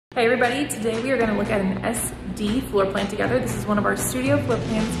Hey everybody, today we are going to look at an SD floor plan together. This is one of our studio floor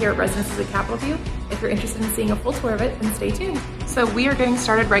plans here at Residences at Capitol View. If you're interested in seeing a full tour of it, then stay tuned. So we are getting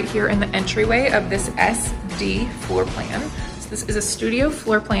started right here in the entryway of this SD floor plan. So this is a studio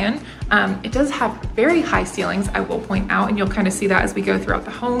floor plan. It does have very high ceilings, I will point out, and you'll kind of see that as we go throughout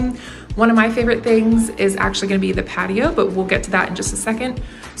the home. One of my favorite things is actually going to be the patio, but we'll get to that in just a second.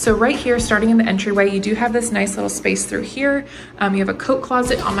 So right here, starting in the entryway, you do have this nice little space through here. You have a coat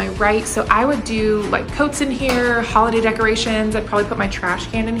closet on my right. So I would do like coats in here, holiday decorations. I'd probably put my trash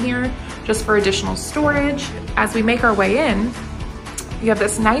can in here just for additional storage. As we make our way in, you have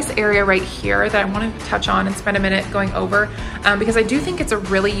this nice area right here that I wanted to touch on and spend a minute going over because I do think it's a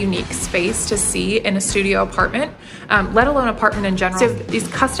really unique space to see in a studio apartment, let alone apartment in general. So these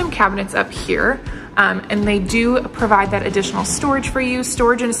custom cabinets up here, and they do provide that additional storage for you.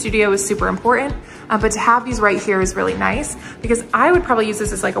 Storage in a studio is super important, but to have these right here is really nice because I would probably use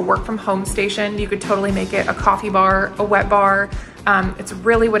this as like a work from home station. You could totally make it a coffee bar, a wet bar. It's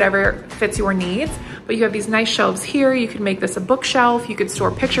really whatever fits your needs, but you have these nice shelves here. You could make this a bookshelf. You could store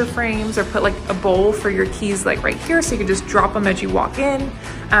picture frames or put like a bowl for your keys like right here, so you could just drop them as you walk in.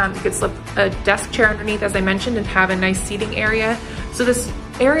 You could slip a desk chair underneath, as I mentioned, and have a nice seating area. So this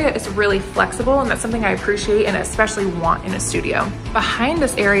area is really flexible, and that's something I appreciate and especially want in a studio. Behind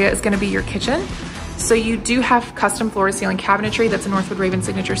this area is going to be your kitchen. So you do have custom floor to ceiling cabinetry. That's a Northwood Ravin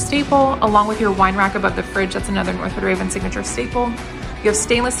signature staple, along with your wine rack above the fridge. That's another Northwood Ravin signature staple. You have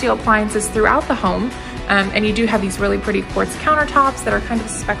stainless steel appliances throughout the home, and you do have these really pretty quartz countertops that are kind of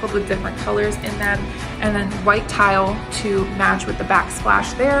speckled with different colors in them, and then white tile to match with the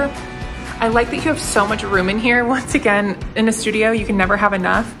backsplash there. I like that you have so much room in here. Once again, in a studio, you can never have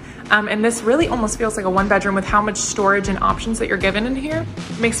enough. And this really almost feels like a one bedroom with how much storage and options that you're given in here.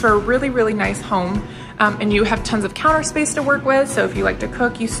 It makes for a really, really nice home. And you have tons of counter space to work with. So if you like to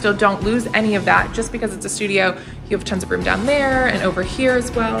cook, you still don't lose any of that. Just because it's a studio, you have tons of room down there and over here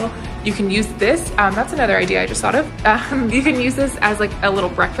as well. You can use this, that's another idea I just thought of. You can use this as like a little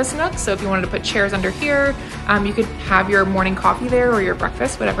breakfast nook. So if you wanted to put chairs under here, you could have your morning coffee there or your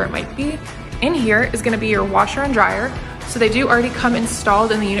breakfast, whatever it might be. In here is gonna be your washer and dryer. So they do already come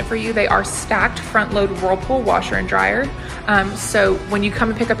installed in the unit for you. They are stacked front load Whirlpool washer and dryer. So when you come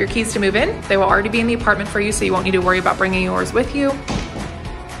and pick up your keys to move in, they will already be in the apartment for you, so you won't need to worry about bringing yours with you.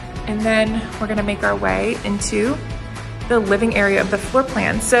 And then we're gonna make our way into the living area of the floor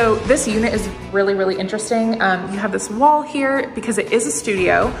plan. So this unit is really, really interesting. You have this wall here because it is a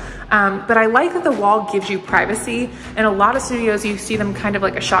studio, but I like that the wall gives you privacy. In a lot of studios, you see them kind of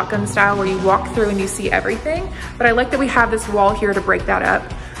like a shotgun style where you walk through and you see everything, but I like that we have this wall here to break that up.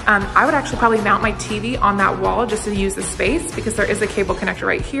 I would actually probably mount my TV on that wall just to use the space because there is a cable connector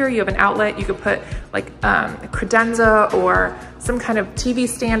right here. You have an outlet. You could put like a credenza or some kind of TV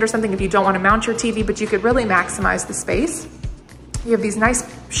stand or something if you don't want to mount your TV, but you could really maximize the space. You have these nice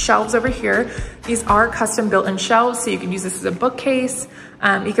shelves over here. These are custom built-in shelves, so you can use this as a bookcase.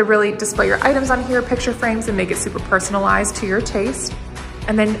 You could really display your items on here, picture frames, and make it super personalized to your taste.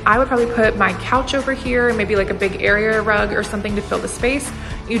 And then I would probably put my couch over here, maybe like a big area rug or something to fill the space.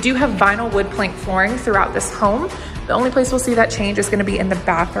 You do have vinyl wood plank flooring throughout this home. The only place we'll see that change is gonna be in the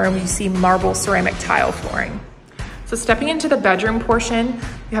bathroom. You see marble ceramic tile flooring. So stepping into the bedroom portion,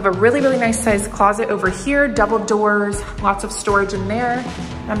 you have a really, really nice sized closet over here, double doors, lots of storage in there.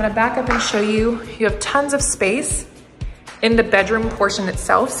 I'm gonna back up and show you, you have tons of space in the bedroom portion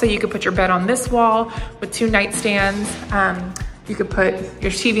itself. So you could put your bed on this wall with 2 nightstands. You could put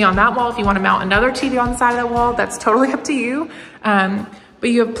your TV on that wall. If you want to mount another TV on the side of the wall, that's totally up to you. But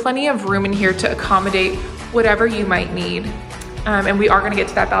you have plenty of room in here to accommodate whatever you might need. And we are going to get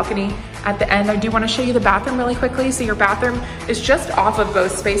to that balcony at the end. I do want to show you the bathroom really quickly. So your bathroom is just off of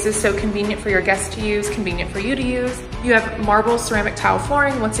both spaces, so convenient for your guests to use, convenient for you to use. You have marble ceramic tile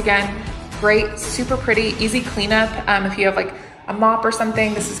flooring. Once again, great, super pretty, easy cleanup. If you have like a mop or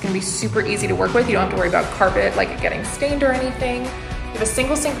something, this is gonna be super easy to work with. You don't have to worry about carpet like it getting stained or anything. You have a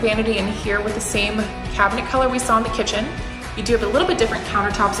single sink vanity in here with the same cabinet color we saw in the kitchen. You do have a little bit different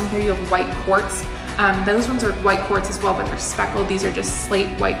countertops in here. You have white quartz. Those ones are white quartz as well, but they're speckled. These are just slate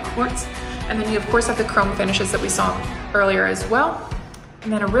white quartz. And then you of course have the chrome finishes that we saw earlier as well.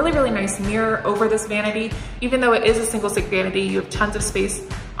 And then a really, really nice mirror over this vanity. Even though it is a single sink vanity, you have tons of space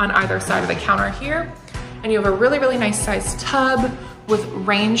on either side of the counter here. And you have a really, really nice sized tub with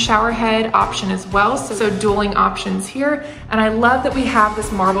rain shower head option as well. So dueling options here. And I love that we have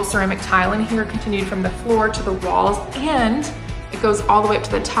this marble ceramic tile in here, continued from the floor to the walls, and it goes all the way up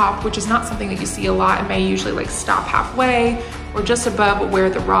to the top, which is not something that you see a lot. It may usually like stop halfway or just above where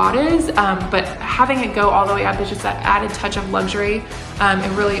the rod is, but having it go all the way up is just that added touch of luxury.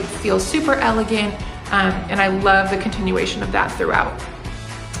 It really feels super elegant, and I love the continuation of that throughout.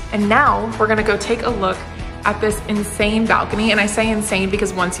 And now we're gonna go take a look at this insane balcony, and I say insane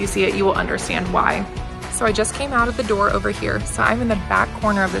because once you see it, you will understand why. So I just came out of the door over here, so I'm in the back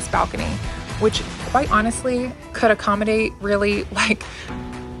corner of this balcony, which quite honestly could accommodate really like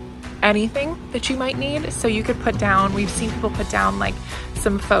anything that you might need. So you could put down, we've seen people put down like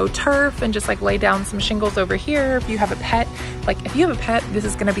some faux turf and just like lay down some shingles over here. If you have a pet, like if you have a pet, this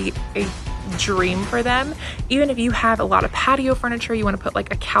is gonna be a dream for them. Even if you have a lot of patio furniture, you want to put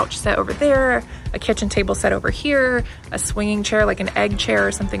like a couch set over there, a kitchen table set over here, a swinging chair, like an egg chair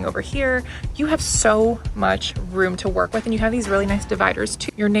or something over here. You have so much room to work with, and you have these really nice dividers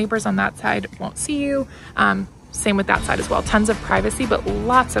too. Your neighbors on that side won't see you. Same with that side as well. Tons of privacy, but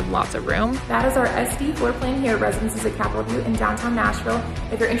lots of room. That is our SD floor plan here at Residences at Capitol View in downtown Nashville.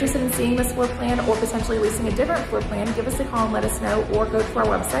 If you're interested in seeing this floor plan or potentially leasing a different floor plan, give us a call and let us know, or go to our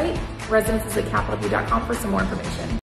website, residencesatcapitalview.com, for some more information.